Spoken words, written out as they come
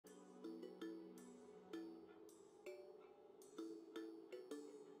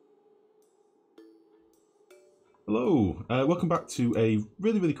Hello, welcome back to a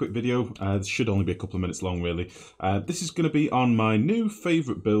really quick video. This should only be a couple of minutes long really. This is going to be on my new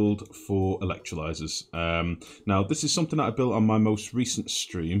favourite build for electrolyzers. Now this is something that I built on my most recent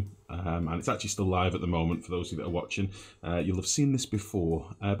stream, and it's actually still live at the moment for those of you that are watching. You'll have seen this before,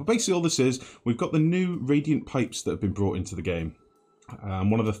 but basically all this is, we've got the new radiant pipes that have been brought into the game.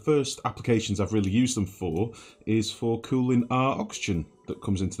 One of the first applications I've really used them for is for cooling our oxygen that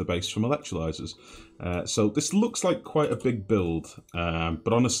comes into the base from electrolyzers. So this looks like quite a big build,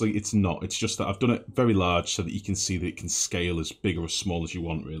 but honestly it's not. It's just that I've done it very large so that you can see that it can scale as big or as small as you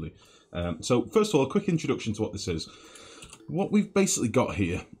want really. So first of all, a quick introduction to what this is. What we've basically got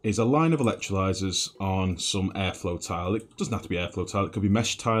here is a line of electrolyzers on some airflow tile. It doesn't have to be airflow tile, it could be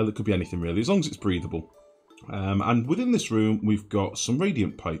mesh tile, it could be anything really, as long as it's breathable. And within this room we've got some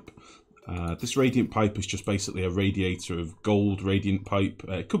radiant pipe. This radiant pipe is just basically a radiator of gold radiant pipe.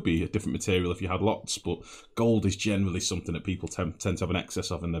 It could be a different material if you had lots, but gold is generally something that people tend to have an excess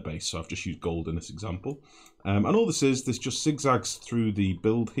of in their base, so I've just used gold in this example. And all this just zigzags through the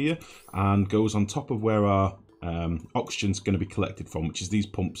build here and goes on top of where our oxygen's going to be collected from, which is these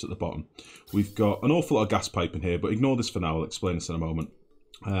pumps at the bottom. We've got an awful lot of gas pipe in here, but ignore this for now, I'll explain this in a moment.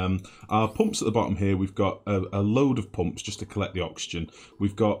 Our pumps at the bottom here, we've got a load of pumps just to collect the oxygen.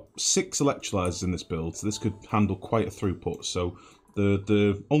 We've got 6 electrolyzers in this build, so this could handle quite a throughput. So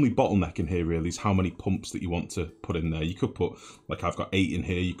the only bottleneck in here really is how many pumps that you want to put in there. You could put, like I've got 8 in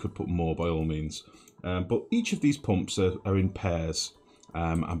here, you could put more by all means. But each of these pumps are in pairs.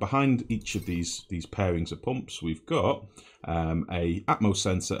 And behind each of these pairings of pumps, we've got a Atmos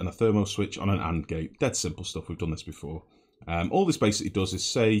sensor and a thermo switch on an AND gate. Dead simple stuff, we've done this before. All this basically does is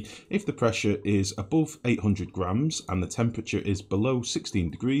say if the pressure is above 800 grams and the temperature is below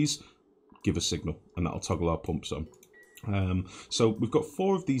 16 degrees, give a signal and that'll toggle our pumps on. So we've got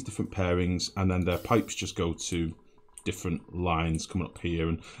 4 of these different pairings, and then their pipes just go to different lines coming up here,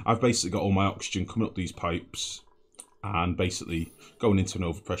 and I've basically got all my oxygen coming up these pipes and basically going into an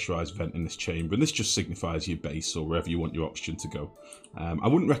overpressurized vent in this chamber, and this just signifies your base or wherever you want your oxygen to go. I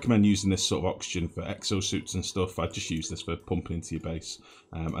wouldn't recommend using this sort of oxygen for exosuits and stuff. I'd just use this for pumping into your base.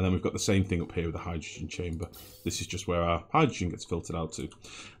 And then we've got the same thing up here with the hydrogen chamber. This is just where our hydrogen gets filtered out to.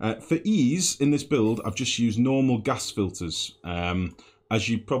 For ease in this build, I've just used normal gas filters. As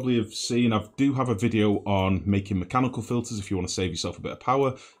you probably have seen, I do have a video on making mechanical filters if you want to save yourself a bit of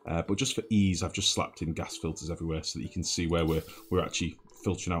power, but just for ease I've just slapped in gas filters everywhere so that you can see where we're actually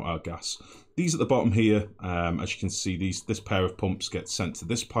filtering out our gas. These at the bottom here, as you can see, this pair of pumps get sent to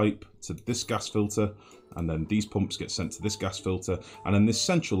this pipe, to this gas filter, and then these pumps get sent to this gas filter, and then this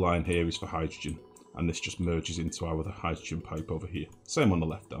central line here is for hydrogen, and this just merges into our other hydrogen pipe over here. Same on the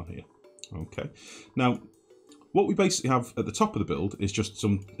left down here. Okay, now what we basically have at the top of the build is just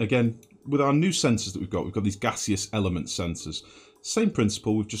some, again, with our new sensors that we've got these gaseous element sensors. Same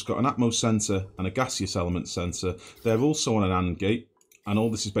principle, we've just got an Atmos sensor and a gaseous element sensor. They're also on an AND gate, and all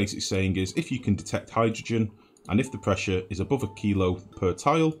this is basically saying is if you can detect hydrogen and if the pressure is above 1 kilo per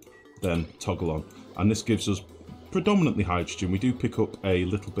tile, then toggle on. And this gives us predominantly hydrogen. We do pick up a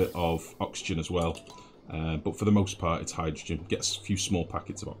little bit of oxygen as well, but for the most part it's hydrogen. Gets a few small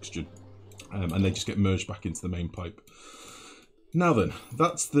packets of oxygen. And they just get merged back into the main pipe. Now then,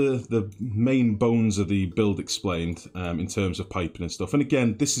 that's the main bones of the build explained in terms of piping and stuff. And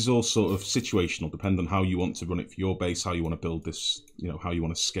again, this is all sort of situational, depending on how you want to run it for your base, how you want to build this, how you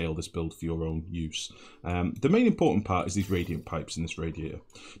want to scale this build for your own use. The main important part is these radiant pipes in this radiator.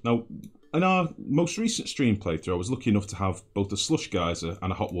 Now, in our most recent stream playthrough, I was lucky enough to have both a slush geyser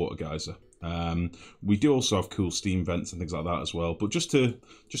and a hot water geyser. We do also have cool steam vents and things like that as well, but just to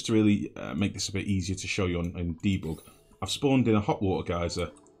really make this a bit easier to show you in debug, I've spawned in a hot water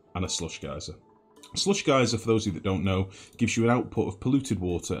geyser and a slush geyser. A slush geyser, for those of you that don't know, gives you an output of polluted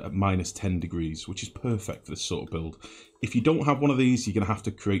water at -10 degrees, which is perfect for this sort of build. If you don't have one of these, you're going to have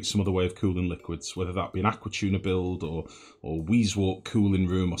to create some other way of cooling liquids, whether that be an aquatuner build or Wheezewalk cooling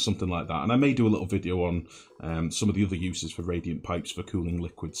room or something like that. And I may do a little video on some of the other uses for radiant pipes for cooling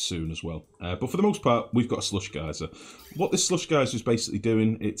liquids soon as well. But for the most part, we've got a slush geyser. What this slush geyser is basically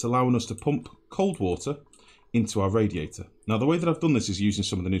doing, it's allowing us to pump cold water into our radiator. Now the way that I've done this is using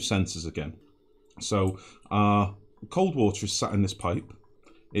some of the new sensors again. So our cold water is sat in this pipe.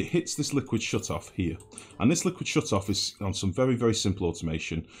 It hits this liquid shutoff here, and this liquid shutoff is on some very simple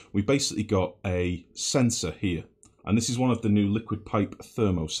automation. We've basically got a sensor here, and this is one of the new liquid pipe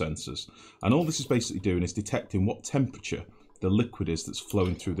thermo sensors, and all this is basically doing is detecting what temperature the liquid is that's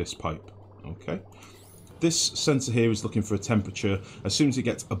flowing through this pipe. Okay, this sensor here is looking for a temperature as soon as it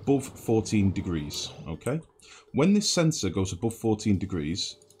gets above 14 degrees. Okay, when this sensor goes above 14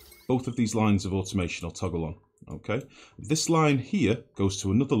 degrees, both of these lines of automation will toggle on. Okay, this line here goes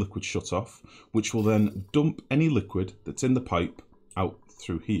to another liquid shutoff, which will then dump any liquid that's in the pipe out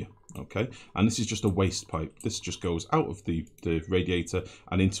through here. Okay, and this is just a waste pipe. This just goes out of the radiator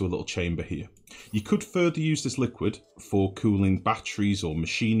and into a little chamber here. You could further use this liquid for cooling batteries or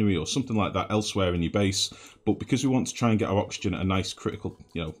machinery or something like that elsewhere in your base, but because we want to try and get our oxygen at a nice critical,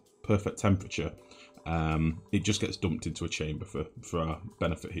 perfect temperature, it just gets dumped into a chamber for our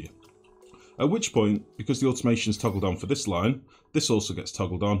benefit here. At which point, because the automation is toggled on for this line, this also gets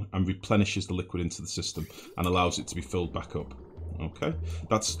toggled on and replenishes the liquid into the system and allows it to be filled back up. Okay,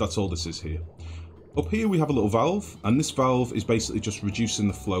 that's all this is here. Up here we have a little valve, and this valve is basically just reducing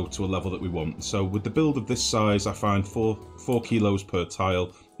the flow to a level that we want. So with the build of this size, I find 4 kilos per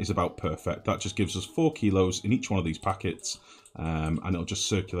tile is about perfect. That just gives us 4 kilos in each one of these packets, and it'll just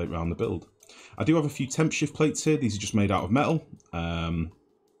circulate around the build. I do have a few temp shift plates here. These are just made out of metal.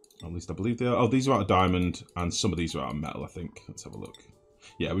 At least I believe they are. Oh, these are out of diamond, and some of these are out of metal, I think. Let's have a look.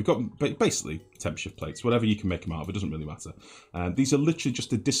 Yeah, we've got basically temp shift plates. Whatever you can make them out of, it doesn't really matter. These are literally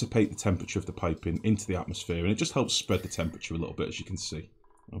just to dissipate the temperature of the piping into the atmosphere, and it just helps spread the temperature a little bit, as you can see.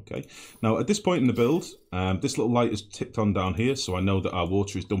 Okay, now at this point in the build, this little light is ticked on down here, so I know that our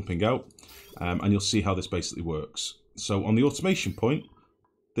water is dumping out, and you'll see how this basically works. So on the automation point,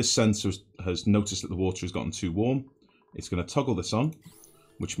 this sensor has noticed that the water has gotten too warm. It's going to toggle this on,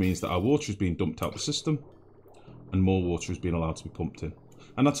 which means that our water is being dumped out the system, and more water is being allowed to be pumped in.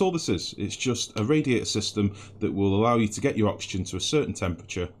 And that's all this is. It's just a radiator system that will allow you to get your oxygen to a certain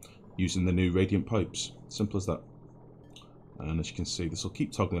temperature using the new radiant pipes. Simple as that. And as you can see, this will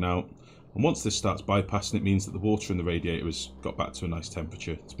keep toggling out. And once this starts bypassing, it means that the water in the radiator has got back to a nice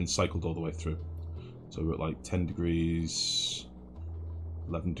temperature. It's been cycled all the way through. So we're at like 10 degrees,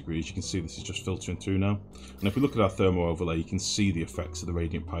 11 degrees. You can see this is just filtering through now. And if we look at our thermal overlay, you can see the effects of the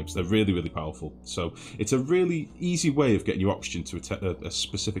radiant pipes. They're really, really powerful. So it's a really easy way of getting your oxygen to a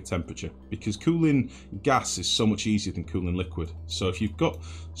specific temperature, because cooling gas is so much easier than cooling liquid. So if you've got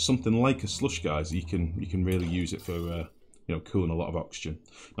something like a slush geyser, you can really use it for cooling a lot of oxygen.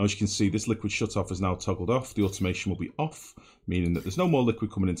 Now, as you can see, this liquid shutoff is now toggled off. The automation will be off, meaning that there's no more liquid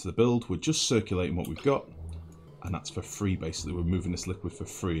coming into the build. We're just circulating what we've got. And that's for free, basically. We're moving this liquid for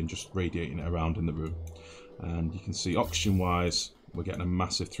free and just radiating it around in the room. And you can see, oxygen-wise, we're getting a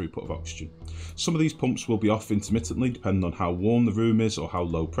massive throughput of oxygen. Some of these pumps will be off intermittently, depending on how warm the room is or how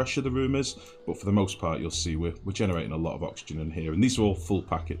low pressure the room is. But for the most part, you'll see we're generating a lot of oxygen in here. And these are all full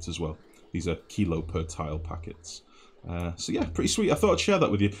packets as well. These are kilo per tile packets. So yeah, pretty sweet. I thought I'd share that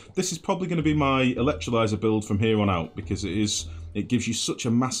with you. This is probably going to be my electrolyzer build from here on out, because it gives you such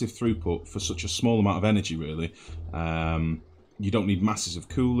a massive throughput for such a small amount of energy, really. You don't need masses of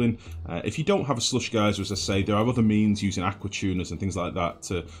cooling. If you don't have a slush geyser, as I say, there are other means using aqua tuners and things like that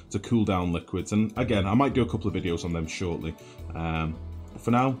to cool down liquids. And again, I might do a couple of videos on them shortly. For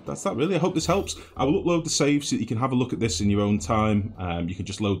now, that's that really. I hope this helps. I will upload the save so that you can have a look at this in your own time. You can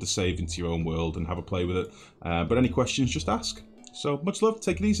just load the save into your own world and have a play with it. But any questions, just ask. So much love,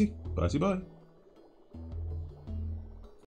 take it easy. Bye-bye.